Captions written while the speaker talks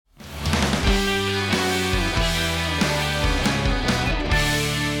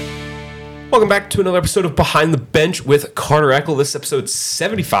Welcome back to another episode of Behind the Bench with Carter Eckel. This is episode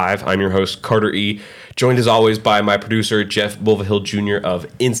 75. I'm your host, Carter E., joined as always by my producer, Jeff Bulvahill Jr. of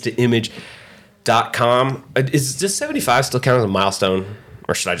InstaImage.com. Is this 75 still count as a milestone?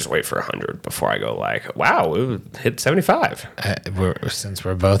 Or should I just wait for 100 before I go like, wow, it hit 75? Since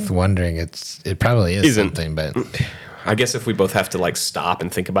we're both wondering, it probably is something, but I guess if we both have to like stop and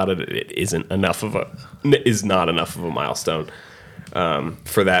think about it, it is not enough of a milestone.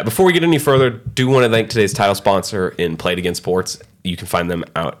 For that. Before we get any further, do want to thank today's title sponsor in Play It Again Sports. You can find them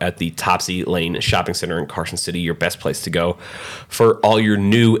out at the Topsy Lane Shopping Center in Carson City, your best place to go for all your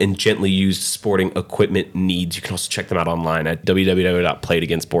new and gently used sporting equipment needs. You can also check them out online at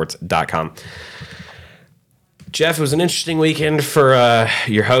www.playitagainsports.com. Jeff, it was an interesting weekend for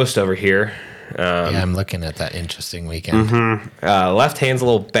your host over here. Yeah, I'm looking at that interesting weekend. Left hand's a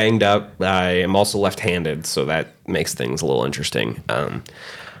little banged up. I am also left-handed, so that makes things a little interesting.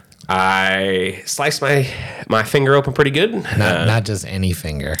 I sliced my finger open pretty good. Not just any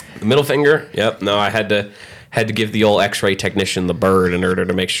finger. The middle finger. Yep. No, I had to give the old X-ray technician the bird in order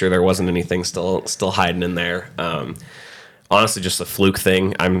to make sure there wasn't anything still hiding in there. Honestly, just a fluke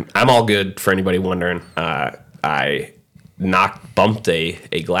thing. I'm all good for anybody wondering. I bumped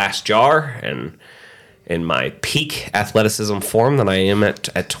a glass jar, and in my peak athleticism form that I am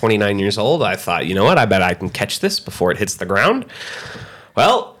at 29 years old, I thought, you know what, I bet I can catch this before it hits the ground.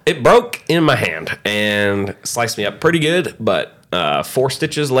 Well, it broke in my hand and sliced me up pretty good, but 4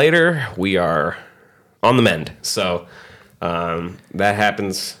 stitches later, we are on the mend. So that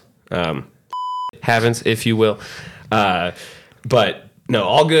happens, if you will. But no,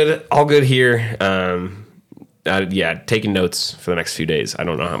 all good here. Taking notes for the next few days. I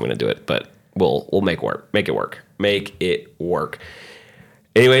don't know how I'm going to do it, but we'll make it work.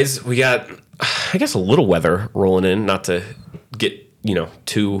 Anyways, we got, I guess, a little weather rolling in. Not to get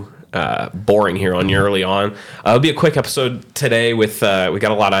too boring here on you early on. It'll be a quick episode today. With we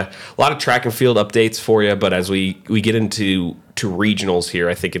got a lot of track and field updates for you. But as we get into regionals here,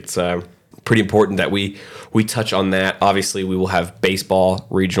 I think it's pretty important that we touch on that. Obviously, we will have baseball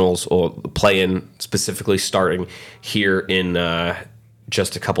regionals or play-in specifically starting here in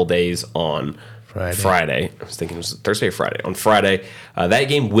just a couple days on Friday. I was thinking it was Thursday or Friday. On Friday, that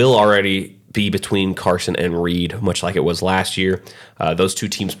game will already be between Carson and Reed, much like it was last year. Those two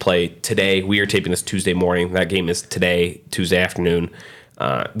teams play today. We are taping this Tuesday morning. That game is today, Tuesday afternoon.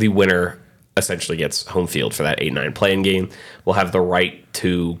 The winner essentially gets home field for that 8-9 play-in game. We'll have the right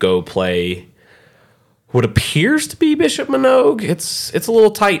to go play what appears to be Bishop Manogue. It's a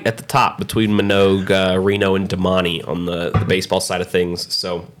little tight at the top between Manogue, Reno, and Damani on the baseball side of things.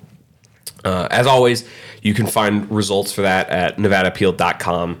 So, as always, you can find results for that at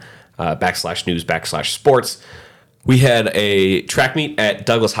nevadaappeal.com /news/sports. We had a track meet at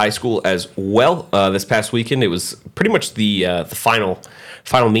Douglas High School as well this past weekend. It was pretty much the final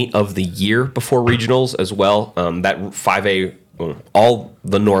meet of the year before regionals as well. That 5A, all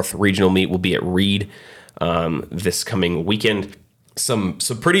the North regional meet will be at Reed this coming weekend. Some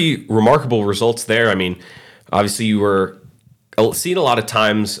pretty remarkable results there. I mean, obviously you were seeing a lot of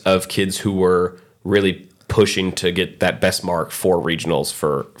times of kids who were really pushing to get that best mark for regionals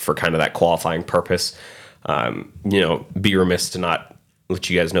for kind of that qualifying purpose. Be remiss to not let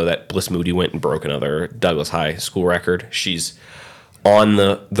you guys know that Bliss Moody went and broke another Douglas High School record. She's on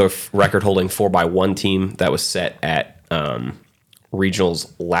the record-holding 4x1 team that was set at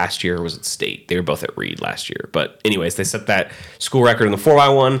regionals last year. Or was it state? They were both at Reed last year. But anyways, they set that school record in the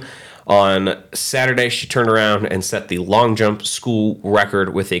 4x1. On Saturday, she turned around and set the long jump school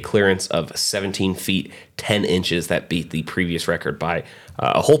record with a clearance of 17 feet, 10 inches. That beat the previous record by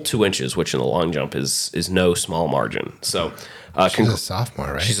a whole 2 inches, which in the long jump is no small margin. So she's a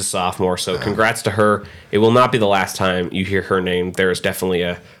sophomore, right? She's a sophomore, so congrats to her. It will not be the last time you hear her name. There is definitely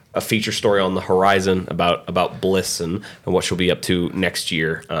a feature story on the horizon about Bliss and what she'll be up to next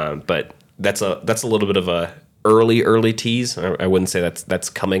year. But that's a little bit of a early tease. I wouldn't say that's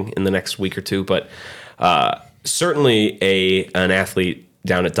coming in the next week or two, but certainly an athlete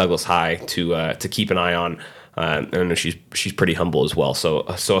down at Douglas High to keep an eye on. I know she's pretty humble as well, so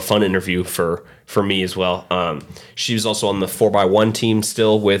a fun interview for me as well. She was also on the 4x1 team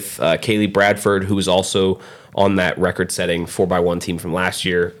still with Kaylee Bradford, who was also on that record-setting 4x1 team from last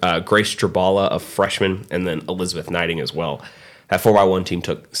year. Grace Strabala, a freshman, and then Elizabeth Knighting as well. That 4x1 team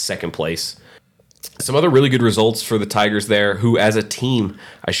took second place. Some other really good results for the Tigers there, who as a team,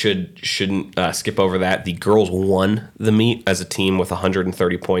 I shouldn't skip over that. The girls won the meet as a team with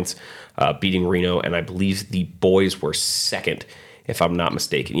 130 points, beating Reno, and I believe the boys were second if I'm not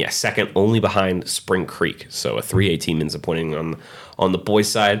mistaken. Yeah, second only behind Spring Creek. So a 3A team ends up winning on the boys'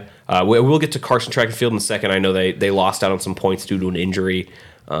 side. We'll get to Carson Track and Field in a second. I know they lost out on some points due to an injury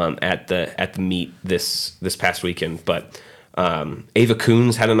at the meet this past weekend. But Ava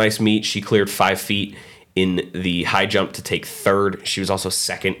Coons had a nice meet. She cleared 5 feet in the high jump to take third. She was also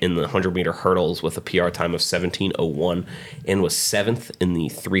second in the 100-meter hurdles with a PR time of 17:01 and was seventh in the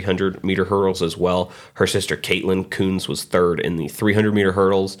 300-meter hurdles as well. Her sister Caitlin Coons was third in the 300-meter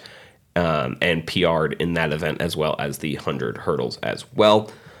hurdles and PR'd in that event as well as the 100 hurdles as well.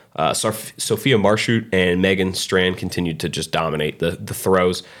 Sophia Marchut and Megan Strand continued to just dominate the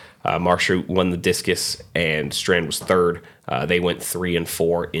throws. Marchut won the discus and Strand was third. They went 3 and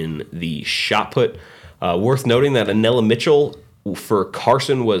 4 in the shot put. Worth noting that Anella Mitchell for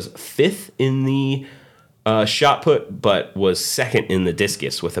Carson was 5th in the shot put, but was second in the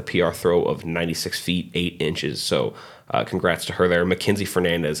discus with a PR throw of 96 feet 8 inches. So congrats to her there. Mackenzie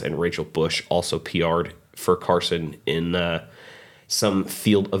Fernandez and Rachel Bush also PR'd for Carson in some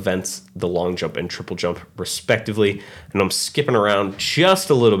field events, the long jump and triple jump respectively. And I'm skipping around just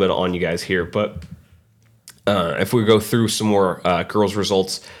a little bit on you guys here, but if we go through some more girls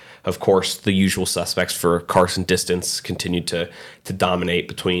results, of course, the usual suspects for Carson distance continued to dominate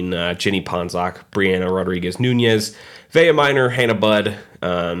between Jenny Ponzak, Brianna Rodriguez-Nunez, Vea Minor, Hannah Budd,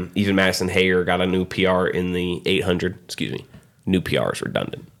 even Madison Hager got a new PR in the 800. Excuse me, new PR is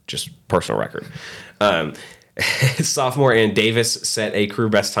redundant, just personal record. Sophomore Ann Davis set a career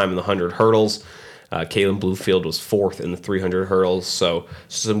best time in the 100 hurdles. Kaylin Bluefield was 4th in the 300 hurdles. So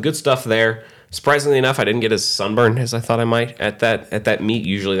some good stuff there. Surprisingly enough, I didn't get as sunburned as I thought I might at that meet.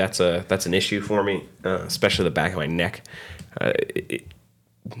 Usually that's an issue for me, especially the back of my neck.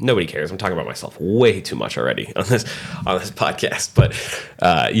 Nobody cares. I'm talking about myself way too much already on this podcast. But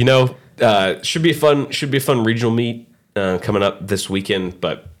should be a fun regional meet coming up this weekend.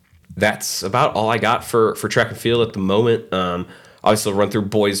 But that's about all I got for track and field at the moment. Obviously, I'll run through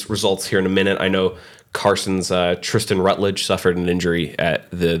boys' results here in a minute. I know Carson's Tristan Rutledge suffered an injury at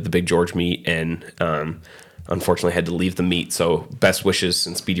the Big George meet and unfortunately had to leave the meet. So best wishes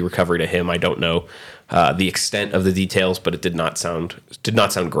and speedy recovery to him. I don't know the extent of the details, but it did not sound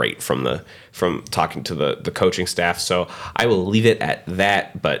great from talking to the coaching staff. So I will leave it at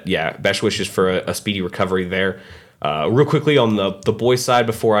that. But yeah, best wishes for a speedy recovery there. Real quickly on the boys' side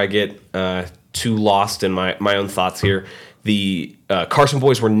before I get too lost in my own thoughts here. The Carson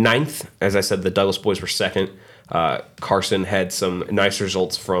boys were 9th. As I said, the Douglas boys were 2nd. Carson had some nice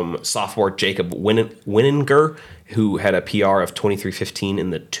results from sophomore Jacob Winninger, who had a PR of 23:15 in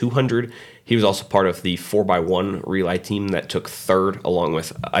the 200. He was also part of the 4x1 relay team that took 3rd, along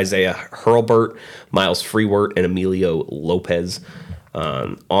with Isaiah Hurlbert, Miles Freewert, and Emilio Lopez.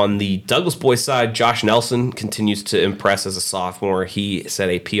 On the Douglas boys side, Josh Nelson continues to impress as a sophomore. He set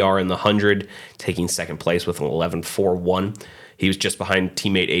a PR in the 100, taking 2nd place with an 11:41. He was just behind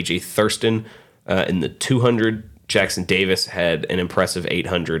teammate AJ Thurston. In the 200, Jackson Davis had an impressive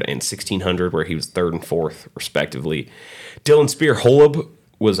 800 and 1600, where he was 3rd and 4th, respectively. Dylan Spear-Holub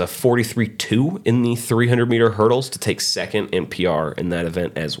was a 43.2 in the 300-meter hurdles to take 2nd and PR in that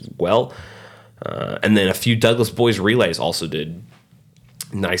event as well. And then a few Douglas boys relays also did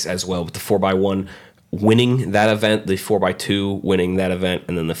nice as well, with the 4x1 winning that event, the 4x2 winning that event,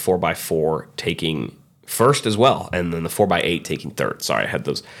 and then the 4x4 taking 1st as well, and then the 4x8 taking 3rd. Sorry, I had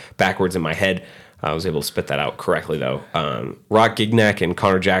those backwards in my head. I was able to spit that out correctly, though. Rock Gignac and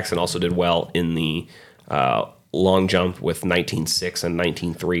Connor Jackson also did well in the long jump with 19.6 and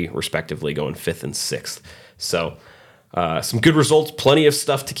 19.3, respectively, going 5th and 6th. So some good results, plenty of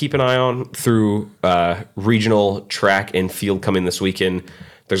stuff to keep an eye on through regional track and field coming this weekend.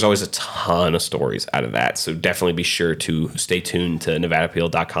 There's always a ton of stories out of that, so definitely be sure to stay tuned to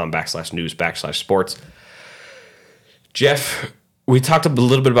nevadaappeal.com/news/sports. Jeff, we talked a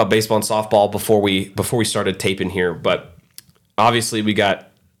little bit about baseball and softball before we started taping here, but obviously we got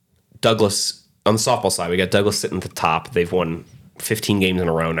Douglas on the softball side. We got Douglas sitting at the top. They've won 15 games in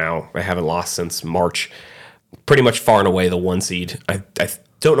a row now. They haven't lost since March. Pretty much far and away the 1 seed. I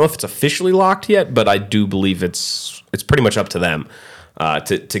don't know if it's officially locked yet, but I do believe it's pretty much up to them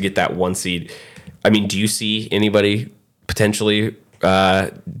to get that 1 seed. I mean, do you see anybody potentially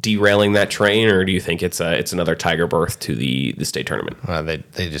derailing that train, or do you think it's another Tiger berth to the state tournament? Well,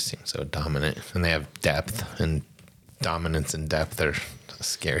 they just seem so dominant, and they have depth, and dominance and depth are a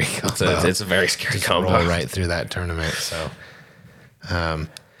scary combo. It's a very scary combo. Roll right through that tournament. So, I'm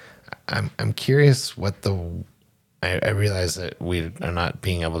curious what I realize that we are not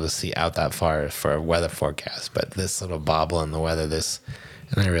being able to see out that far for a weather forecast, but this little bobble in the weather, and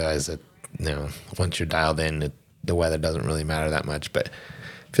I realize that, once you're dialed in, the weather doesn't really matter that much. But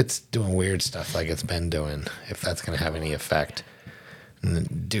if it's doing weird stuff like it's been doing, if that's going to have any effect.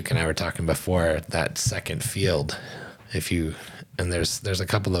 And Duke and I were talking before that second field. There's a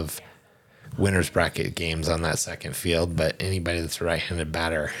couple of winners bracket games on that second field, but anybody that's a right-handed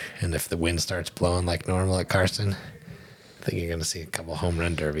batter, and if the wind starts blowing like normal at Carson, I think you're going to see a couple home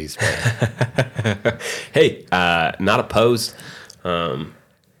run derbies. Hey, not opposed.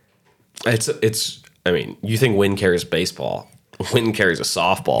 It's. I mean, you think wind carries baseball? Wind carries a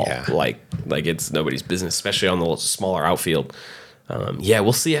softball. Yeah. Like it's nobody's business, especially on the smaller outfield.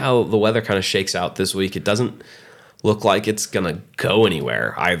 We'll see how the weather kind of shakes out this week. It doesn't look like it's gonna go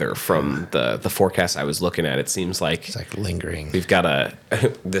anywhere either from the forecast I was looking at. It seems like It's like lingering. we've got a.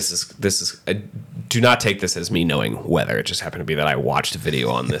 This is. Do not take this as me knowing weather. It just happened to be that I watched a video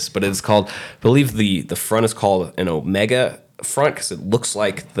on this, but it's called. I believe the front is called an omega front because it looks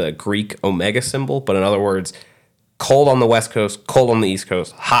like the Greek omega symbol, but in other words, cold on the west coast, cold on the east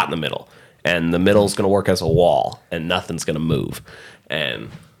coast, hot in the middle, and the middle is going to work as a wall, and nothing's going to move, and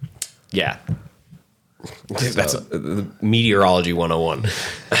yeah. That's meteorology 101.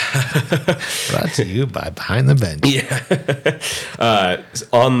 Brought to you by Behind the Bench.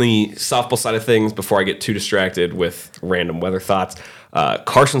 On the softball side of things, before I get too distracted with random weather thoughts,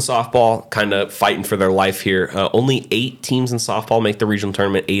 Carson softball kind of fighting for their life here. Only 8 teams in softball make the regional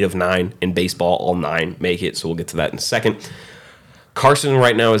tournament, 8 of 9. In baseball, all 9 make it, so we'll get to that in a second. Carson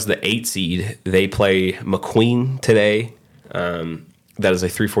right now is the 8 seed. They play McQueen today. That is a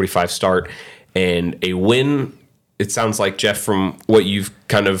 3:45 start. And a win, it sounds like, Jeff, from what you've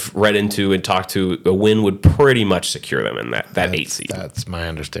kind of read into and talked to, a win would pretty much secure them in that 8 seed. That's my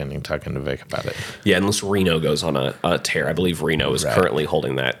understanding, talking to Vic about it. Yeah, unless Reno goes on a tear. I believe Reno is currently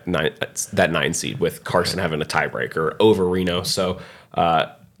holding that 9 seed with Carson having a tiebreaker over Reno. So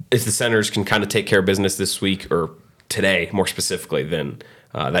if the Senators can kind of take care of business this week, or today more specifically, then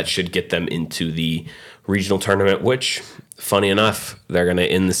that should get them into the regional tournament, which, funny enough, they're going to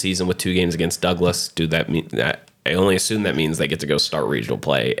end the season with 2 games against Douglas. Do that mean that? I only assume that means they get to go start regional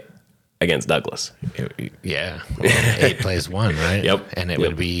play against Douglas. Yeah. 8 plays 1, right? Yep. And it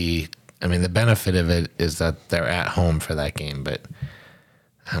would be, I mean, the benefit of it is that they're at home for that game, but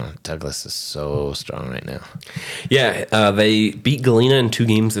I don't know, Douglas is so strong right now. Yeah, they beat Galena in 2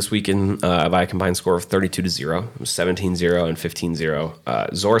 games this weekend by a combined score of 32-0. It was 17-0 and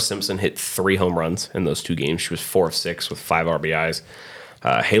 15-0. Zora Simpson hit 3 home runs in those 2 games. She was 4 of 6 with 5 RBIs.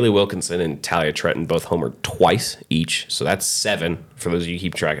 Haley Wilkinson and Talia Tretton both homered twice each, so that's 7 for those of you who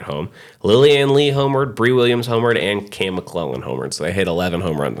keep track at home. Lillian Lee homered, Bree Williams homered, and Cam McClellan homered, so they hit 11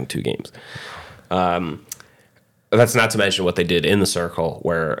 home runs in 2 games. That's not to mention what they did in the circle,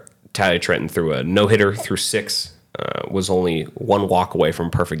 where Talia Tretton threw a no-hitter through 6, was only 1 walk away from a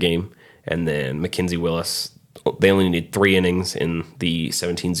perfect game, and then Mackenzie Willis, they only needed 3 innings in the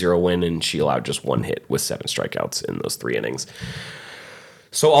 17-0 win, and she allowed just 1 hit with 7 strikeouts in those 3 innings.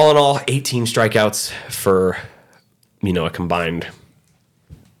 So all in all, 18 strikeouts for, a combined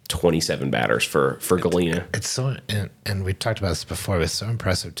 27 batters for Galena. It's so, and we talked about this before, it was so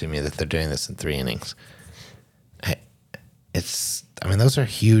impressive to me that they're doing this in 3 innings. Those are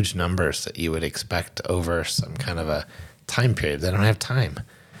huge numbers that you would expect over some kind of a time period. They don't have time.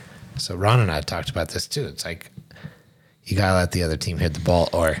 So Ron and I talked about this too. It's like, you gotta let the other team hit the ball,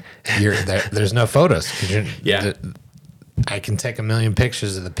 or there's no photos. I can take a million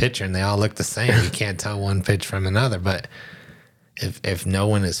pictures of the pitcher and they all look the same. You can't tell one pitch from another. But if no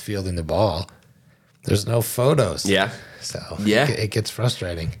one is fielding the ball, there's no photos. Yeah. So yeah, it gets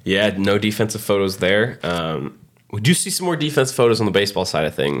frustrating. Yeah, no defensive photos there. Would you see some more defense photos on the baseball side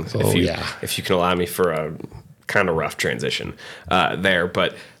of things? If you can allow me for a kind of rough transition there.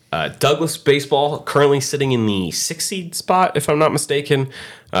 But Douglas baseball currently sitting in the 6th seed spot, if I'm not mistaken,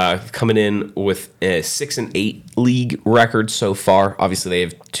 coming in with a 6-8 league record so far. Obviously, they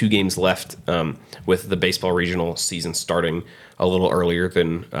have 2 games left with the baseball regional season starting a little earlier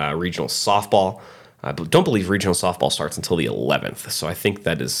than regional softball. I don't believe regional softball starts until the 11th, so I think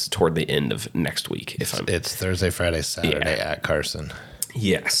that is toward the end of next week. It's Thursday, Friday, Saturday at Carson.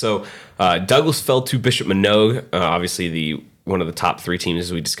 Yeah, so Douglas fell to Bishop Manogue, obviously one of the top 3 teams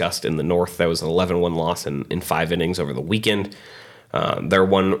as we discussed in the North. That was an 11-1 loss in 5 innings over the weekend. Their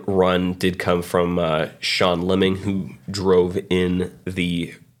 1 run did come from Sean Lemming, who drove in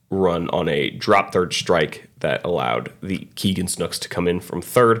the run on a drop third strike that allowed the Keegan Snooks to come in from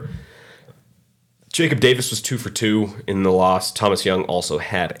third. Jacob Davis was 2 for 2 in the loss. Thomas Young also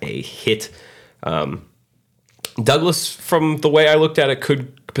had a hit. Douglas, from the way I looked at it,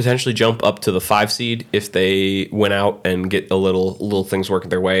 could potentially jump up to the 5 seed if they went out and get a little things working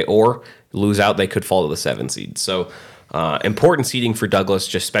their way, or lose out, they could fall to the 7 seed. So important seeding for Douglas,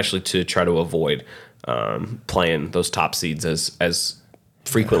 just especially to try to avoid playing those top seeds as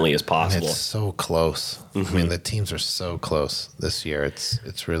frequently as possible. It's so close. I mean, the teams are so close this year.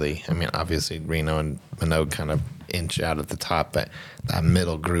 It's really, I mean, obviously Reno and Minogue kind of inch out at the top, but that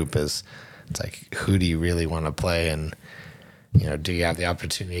middle group it's like, who do you really want to play? And, do you have the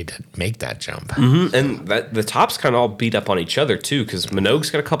opportunity to make that jump? Mm-hmm. And the tops kind of all beat up on each other too, because Minogue's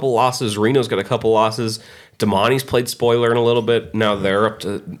got a couple losses, Reno's got a couple losses, Damani's played spoiler in a little bit. Now they're up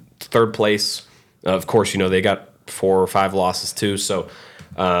to 3rd place. Of course, they got 4 or 5 losses too. So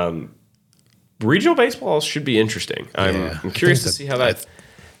regional baseball should be interesting. I'm curious to see how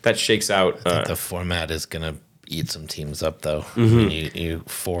that shakes out. I think the format is going to eat some teams up, though. Mm-hmm. I mean, you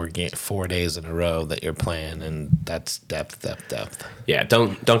 4 days in a row that you're playing, and that's depth. Yeah,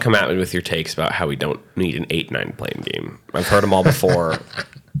 don't come at me with your takes about how we don't need an 8-9 playing game. I've heard them all before.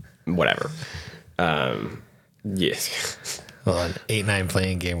 Whatever. Yes. Well, an 8-9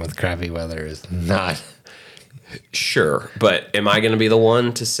 playing game with crappy weather is not. Sure, but am I going to be the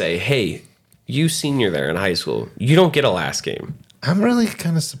one to say, hey, you senior there in high school, you don't get a last game? I'm really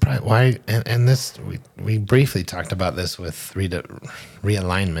kind of surprised why, and this we briefly talked about this with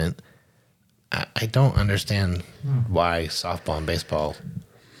realignment. I don't understand why softball and baseball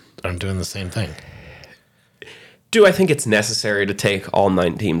aren't doing the same thing. Do I think it's necessary to take all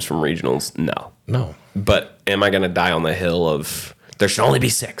 9 teams from regionals? No. But am I going to die on the hill of there should only be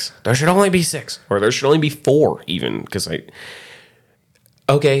 6? There should only be 6, or there should only be 4 even, because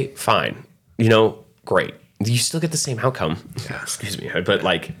okay, fine, great. You still get the same outcome. Excuse me, but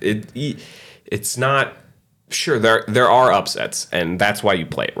it's not. Sure, there are upsets, and that's why you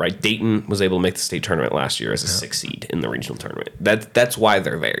play it, right? Dayton was able to make the state tournament last year as a 6 seed in the regional tournament. That's why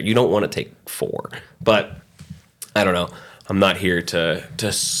they're there. You don't want to take 4, but I don't know. I'm not here to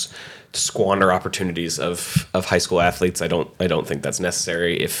squander opportunities of high school athletes. I don't think that's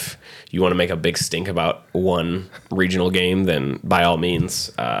necessary. If you want to make a big stink about one regional game, then by all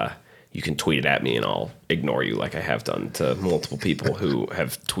means. You can tweet it at me and I'll ignore you like I have done to multiple people who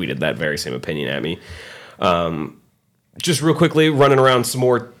have tweeted that very same opinion at me. Just real quickly, running around some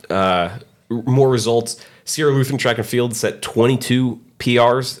more results. Sierra Lutheran Track and Field set 22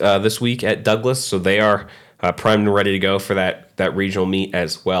 PRs this week at Douglas, so they are primed and ready to go for that regional meet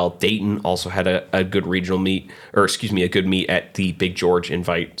as well. Dayton also had a good regional meet, a good meet at the Big George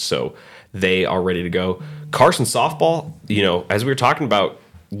Invite, so they are ready to go. Carson softball, as we were talking about,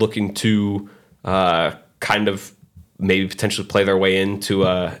 looking to kind of maybe potentially play their way into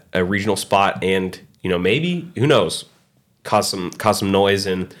a regional spot, and maybe, who knows, cause some noise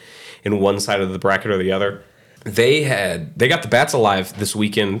in one side of the bracket or the other. They got the bats alive this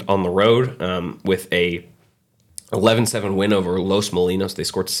weekend on the road with a 11-7 win over Los Molinos. They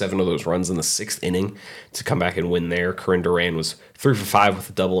scored 7 of those runs in the 6th inning to come back and win there. Corinne Duran was 3 for 5 with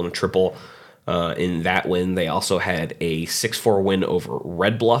a double and a triple. In that win, they also had a 6-4 win over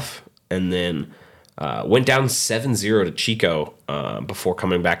Red Bluff, and then went down 7-0 to Chico before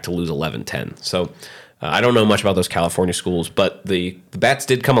coming back to lose 11-10. So I don't know much about those California schools, but the bats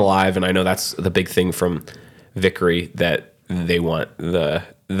did come alive, and I know that's the big thing from Vickery, that they want the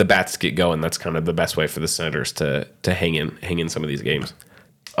bats to get going. That's kind of the best way for the Senators to hang in some of these games.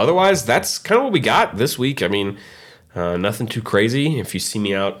 Otherwise, that's kind of what we got this week. I mean, nothing too crazy. If you see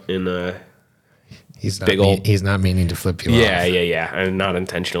me out in He's not meaning to flip you off. Yeah. And not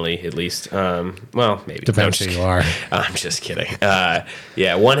intentionally, at least. Well, maybe. Depends who you are. I'm just kidding.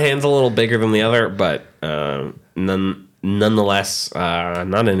 One hand's a little bigger than the other, but nonetheless,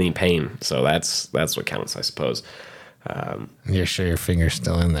 not in any pain. So that's what counts, I suppose. You're sure your finger's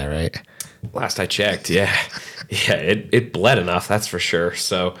still in there, right? Last I checked, yeah. It bled enough, that's for sure.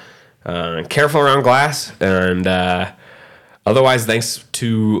 So careful around glass, and otherwise, thanks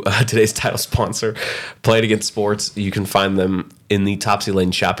to today's title sponsor, Play It Again Sports. You can find them in the Topsy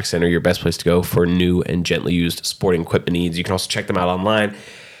Lane Shopping Center, your best place to go for new and gently used sporting equipment needs. You can also check them out online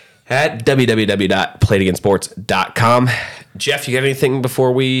at www.playitagainsports.com. Jeff, you got anything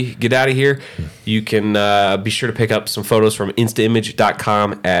before we get out of here? You can be sure to pick up some photos from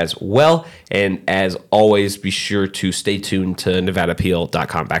instaimage.com as well. And as always, be sure to stay tuned to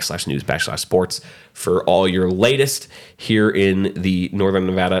nevadaappeal.com/news/sports for all your latest here in the Northern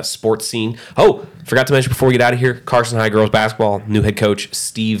Nevada sports scene. Oh, forgot to mention before we get out of here, Carson High girls basketball, new head coach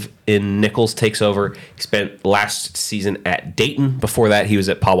Steve Nichols takes over. He spent last season at Dayton. Before that, he was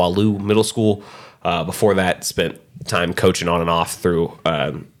at Pawalu Middle School. Before that, spent time coaching on and off through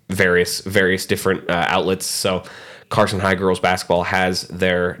various different outlets. So Carson High girls basketball has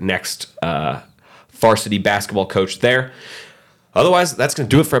their next varsity basketball coach there. Otherwise, that's going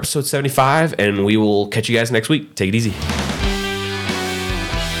to do it for episode 75, and we will catch you guys next week. Take it easy.